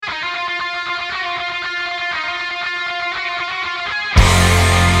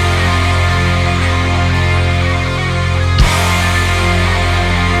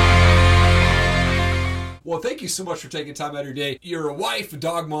thank you so much for taking time out of your day. You're a wife, a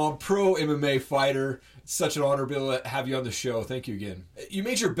dog mom, pro MMA fighter. It's such an honor to be able to have you on the show. Thank you again. You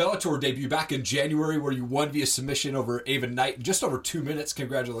made your Bellator debut back in January where you won via submission over Ava Knight in just over 2 minutes.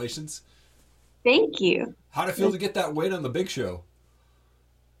 Congratulations. Thank you. How'd it feel to get that win on the big show?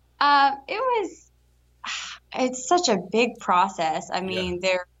 It's such a big process. I mean,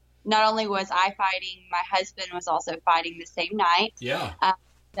 not only was I fighting, my husband was also fighting the same night. Yeah.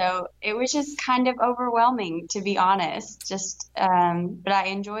 So it was just kind of overwhelming, to be honest. But I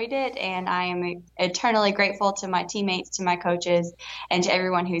enjoyed it, and I am eternally grateful to my teammates, to my coaches, and to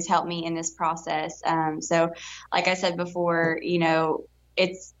everyone who's helped me in this process. So like I said before,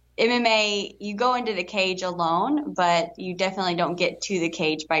 it's MMA, you go into the cage alone, but you definitely don't get to the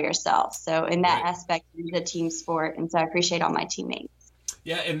cage by yourself. So in that aspect, it's a team sport, and so I appreciate all my teammates.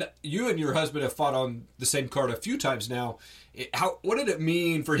 Yeah, and you and your husband have fought on the same card a few times now. What did it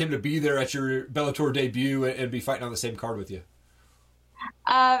mean for him to be there at your Bellator debut and be fighting on the same card with you?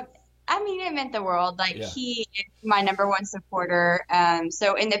 It meant the world. He is my number one supporter.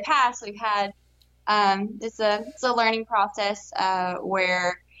 So in the past, we've had it's a learning process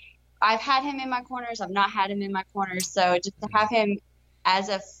where I've had him in my corners, I've not had him in my corners. So just to have him as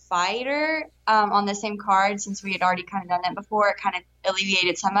a fighter on the same card, since we had already kind of done that before, it kind of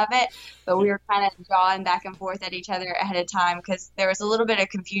alleviated some of it. But we were kind of jawing back and forth at each other ahead of time because there was a little bit of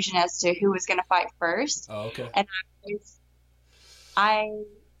confusion as to who was going to fight first. Oh, okay. And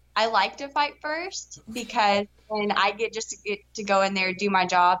I like to fight first because then I get to go in there, do my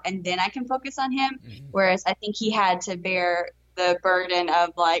job, and then I can focus on him. Mm-hmm. Whereas I think he had to bear the burden of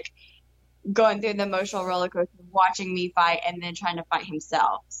going through the emotional roller coaster, watching me fight, and then trying to fight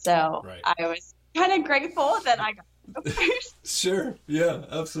himself. So I was kind of grateful that I got to go first. Sure. Yeah,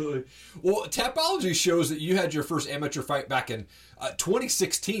 absolutely. Well, Tapology shows that you had your first amateur fight back in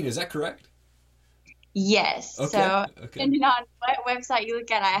 2016. Is that correct? Yes. Okay. So depending on what website you look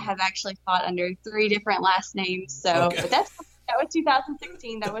at, I have actually fought under 3 different last names. So but that was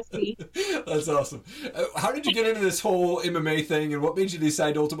 2016. That was me. That's awesome. How did you get into this whole MMA thing, and what made you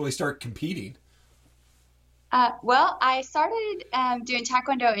decide to ultimately start competing? Well, I started doing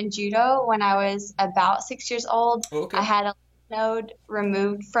Taekwondo and Judo when I was about 6 years old. Okay. I had a node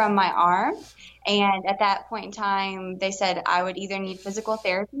removed from my arm, and at that point in time, they said I would either need physical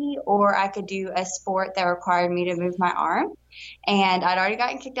therapy or I could do a sport that required me to move my arm. And I'd already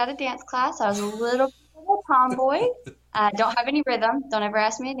gotten kicked out of dance class. I was a little bit of a tomboy. Don't have any rhythm. Don't ever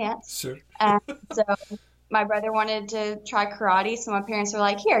ask me to dance. Sure. So my brother wanted to try karate, so my parents were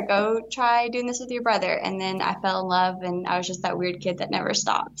like, here, go try doing this with your brother. And then I fell in love, and I was just that weird kid that never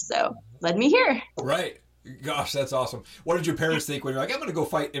stopped. So led me here. Right. Gosh, that's awesome. What did your parents think when you're like, I'm going to go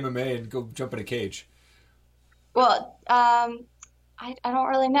fight MMA and go jump in a cage? Well, I don't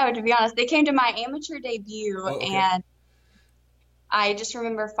really know, to be honest. They came to my amateur debut, and I just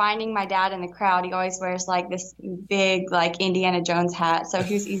remember finding my dad in the crowd. He always wears this big Indiana Jones hat, so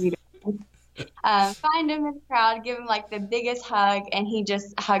he was easy to find him in the crowd, give him the biggest hug, and he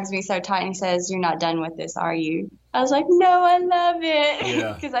just hugs me so tight and he says, "You're not done with this, are you?" I was like, "No, I love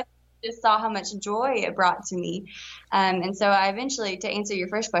it," because I just saw how much joy it brought to me. And so I eventually, to answer your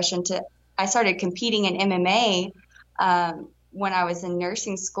first question, I started competing in MMA when I was in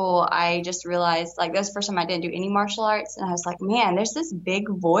nursing school. I just realized that was the first time I didn't do any martial arts, and I was like, man, there's this big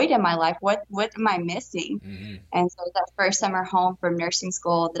void in my life. What am I missing? Mm-hmm. And so that first summer home from nursing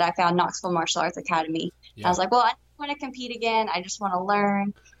school that I found Knoxville Martial Arts Academy. Yeah. I was like, well, I want to compete again. I just want to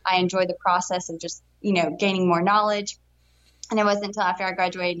learn. I enjoy the process of just, gaining more knowledge. And it wasn't until after I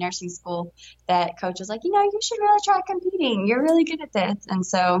graduated nursing school that coach was like, you should really try competing. You're really good at this. And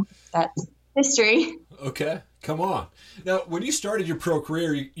so that's history. Okay. Come on. Now, when you started your pro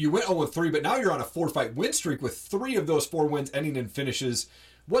career, you went 0-3, but now you're on a 4-fight win streak with 3 of those 4 wins ending in finishes.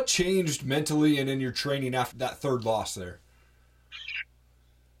 What changed mentally and in your training after that 3rd loss there?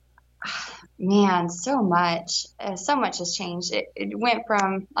 Man, so much. So much has changed. It went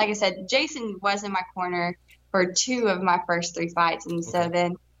from, like I said, Jason was in my corner for 2 of my first 3 fights. And so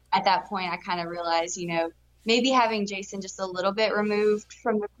then at that point, I kind of realized, maybe having Jason just a little bit removed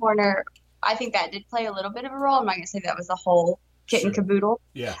from the corner, I think that did play a little bit of a role. I'm not going to say that was the whole kit and caboodle.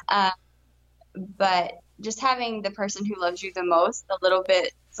 Yeah. But just having the person who loves you the most a little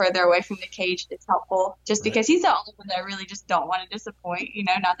bit further away from the cage is helpful, just because he's the only one that I really just don't want to disappoint,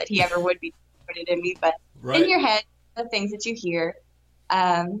 not that he ever would be disappointed in me, but in your head, the things that you hear.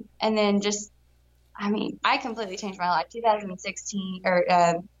 And then just, I completely changed my life. 2016,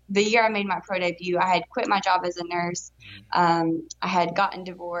 or the year I made my pro debut, I had quit my job as a nurse. I had gotten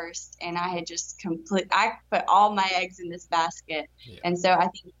divorced, and I had just I put all my eggs in this basket. Yeah. And so I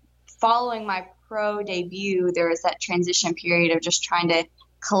think following my pro debut, there was that transition period of just trying to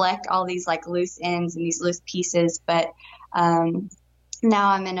collect all these like loose ends and these loose pieces. But now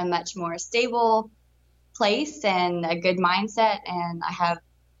I'm in a much more stable place and a good mindset, and I have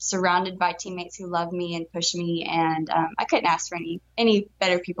surrounded by teammates who love me and push me, and I couldn't ask for any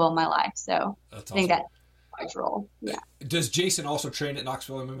better people in my life. So that's I think awesome. that's a large role. Yeah. Does Jason also train at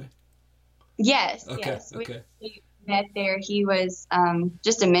Knoxville MMA? Yes. Okay. Yes. Okay. We met there. He was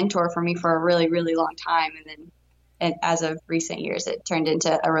just a mentor for me for a really, really long time, and then as of recent years, it turned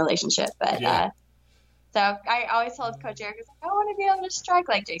into a relationship. But Yeah. so I always told Coach Eric, I want to be able to strike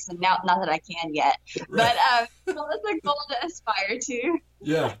like Jason. Now, not that I can yet, Right. but well, that's a goal to aspire to.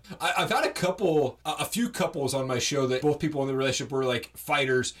 Yeah. I've had a few couples on my show that both people in the relationship were like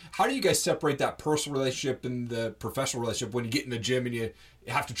fighters. How do you guys separate that personal relationship and the professional relationship when you get in the gym and you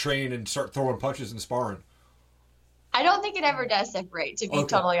have to train and start throwing punches and sparring? I don't think it ever does separate, to be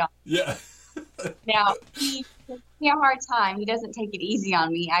totally honest. Yeah. Now, he gives me a hard time. He doesn't take it easy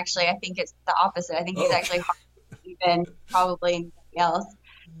on me. Actually, I think it's the opposite. I think he's actually harder than probably anybody else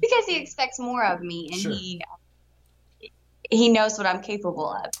because he expects more of me, and Sure. he knows what I'm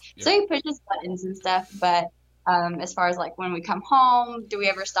capable of. Yeah. So he pushes buttons and stuff. But as far as like when we come home, do we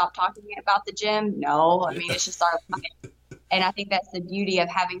ever stop talking about the gym? No. I mean, it's just our life. And I think that's the beauty of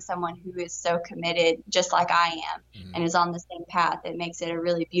having someone who is so committed, just like I am, and is on the same path. It makes it a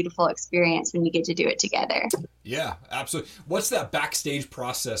really beautiful experience when you get to do it together. Yeah, absolutely. What's that backstage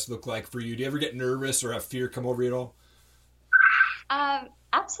process look like for you? Do you ever get nervous or have fear come over you at all?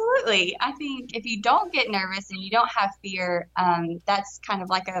 Absolutely. I think if you don't get nervous and you don't have fear, that's kind of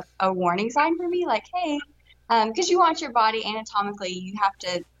like a warning sign for me. Like, hey, because you want your body anatomically, you have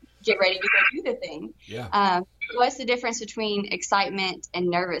to get ready to go do the thing. Yeah. What's the difference between excitement and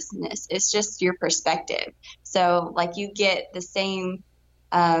nervousness? It's just your perspective. So like you get the same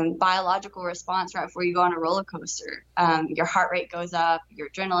biological response right before you go on a roller coaster. Your heart rate goes up, your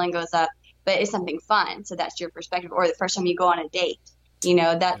adrenaline goes up, but it's something fun. So that's your perspective. Or the first time you go on a date,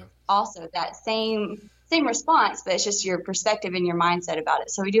 also that same response, but it's just your perspective and your mindset about it.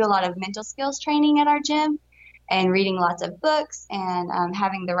 So we do a lot of mental skills training at our gym. And reading lots of books and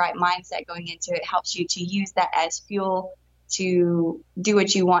having the right mindset going into it helps you to use that as fuel to do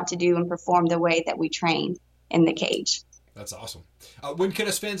what you want to do and perform the way that we train in the cage. That's awesome. When can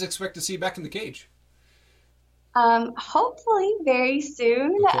us fans expect to see you back in the cage? Hopefully very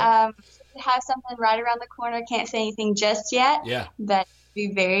soon. Okay. Have something right around the corner. Can't say anything just yet. Yeah. But it'll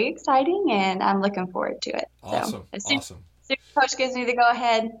be very exciting, and I'm looking forward to it. Awesome. So, as soon as Awesome. Coach gives me the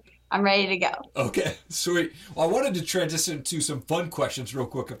go-ahead, I'm ready to go. Okay, sweet. Well, I wanted to transition to some fun questions real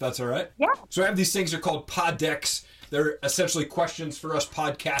quick, if that's all right. Yeah. So I have these things, they're called pod decks. They're essentially questions for us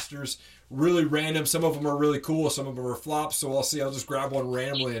podcasters, really random. Some of them are really cool. Some of them are flops. So I'll see. I'll just grab one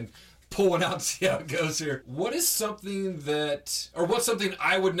randomly and pull one out and see how it goes here. What's something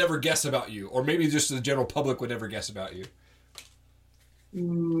I would never guess about you, or maybe just the general public would never guess about you?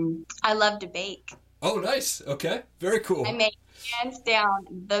 I love to bake. Oh, nice. Okay. Very cool. I make hands down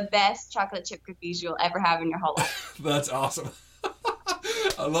the best chocolate chip cookies you'll ever have in your whole life. That's awesome.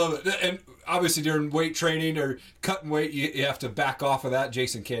 I love it. And obviously during weight training or cutting weight, you have to back off of that.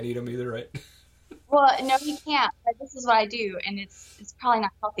 Jason can't eat them either, right? Well, no, he can't. But this is what I do, and it's probably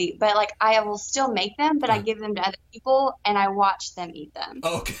not healthy. But like, I will still make them, but I give them to other people, and I watch them eat them.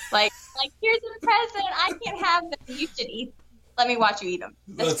 Okay. Like here's a present. I can't have them. You should eat them. Let me watch you eat them.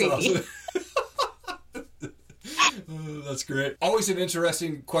 That's creepy. Awesome. That's great. Always an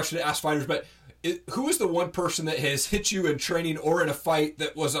interesting question to ask fighters, but who is the one person that has hit you in training or in a fight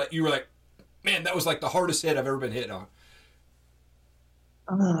that was like, you were like, man, that was like the hardest hit I've ever been hit on?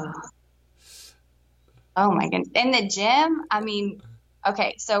 Oh my goodness. In the gym, I mean,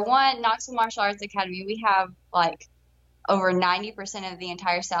 okay, so Knoxville Martial Arts Academy, we have like over 90% of the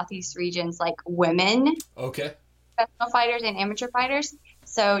entire Southeast region's like women. Okay. Professional fighters and amateur fighters.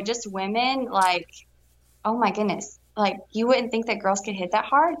 So just women, like, oh my goodness. Like, you wouldn't think that girls could hit that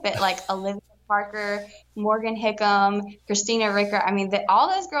hard, but like Olivia Parker, Morgan Hickam, Christina Ricker, I mean, all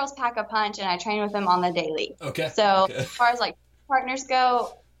those girls pack a punch, and I train with them on the daily. Okay. So as far as like partners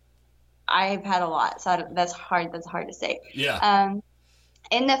go, I've had a lot. So that's hard to say. Yeah.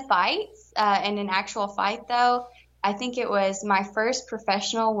 In the fights, in an actual fight though, I think it was my first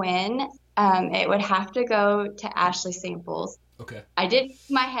professional win. It would have to go to Ashley Samples. Okay. I didn't move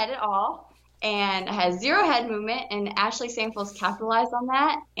my head at all, and I had zero head movement, and Ashley Samples capitalized on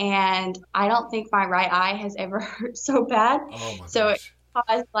that, and I don't think my right eye has ever hurt so bad. Oh my so gosh. it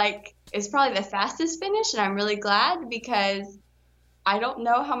caused, like, it's probably the fastest finish, and I'm really glad because I don't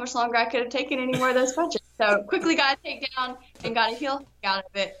know how much longer I could have taken any more of those punches. So quickly got a takedown and got a heel out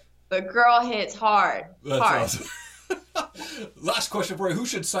of it. but girl hits hard. That's hard. awesome. Last question for you. Who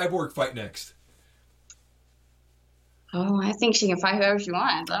should Cyborg fight next? Oh, I think she can fight whoever she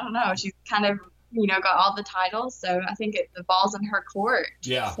wants. I don't know. She's kind of, got all the titles, so I think the ball's in her court.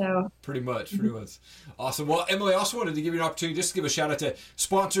 Yeah, so pretty much. Awesome. Well, Emily, I also wanted to give you an opportunity just to give a shout out to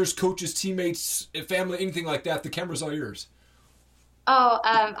sponsors, coaches, teammates, family, anything like that. The camera's all yours. Oh,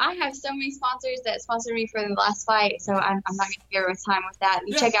 I have so many sponsors that sponsored me for the last fight, so I'm not going to give everyone's time with that.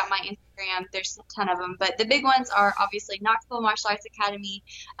 You check out my Instagram. There's a ton of them. But the big ones are obviously Knoxville Martial Arts Academy,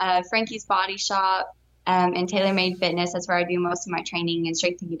 Frankie's Body Shop, and Tailor Made Fitness. That's where I do most of my training and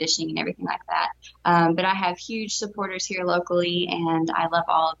strength and conditioning and everything like that. But I have huge supporters here locally, and I love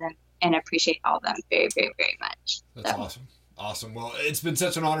all of them and appreciate all of them very, very, very much. That's awesome. Awesome. Well, it's been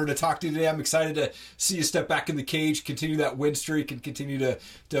such an honor to talk to you today. I'm excited to see you step back in the cage, continue that win streak, and continue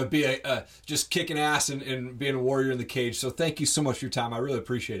to be just kicking ass and being a warrior in the cage. So thank you so much for your time. I really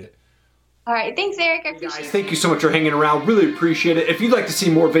appreciate it. All right. Thanks, Eric. I appreciate it. Thank you so much for hanging around. Really appreciate it. If you'd like to see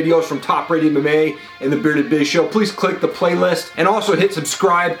more videos from Top Rated MMA and the Bearded Biz Show, please click the playlist and also hit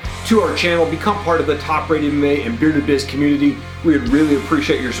subscribe to our channel. Become part of the Top Rated MMA and Bearded Biz community. We would really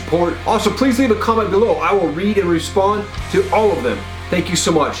appreciate your support. Also, please leave a comment below. I will read and respond to all of them. Thank you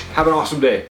so much. Have an awesome day.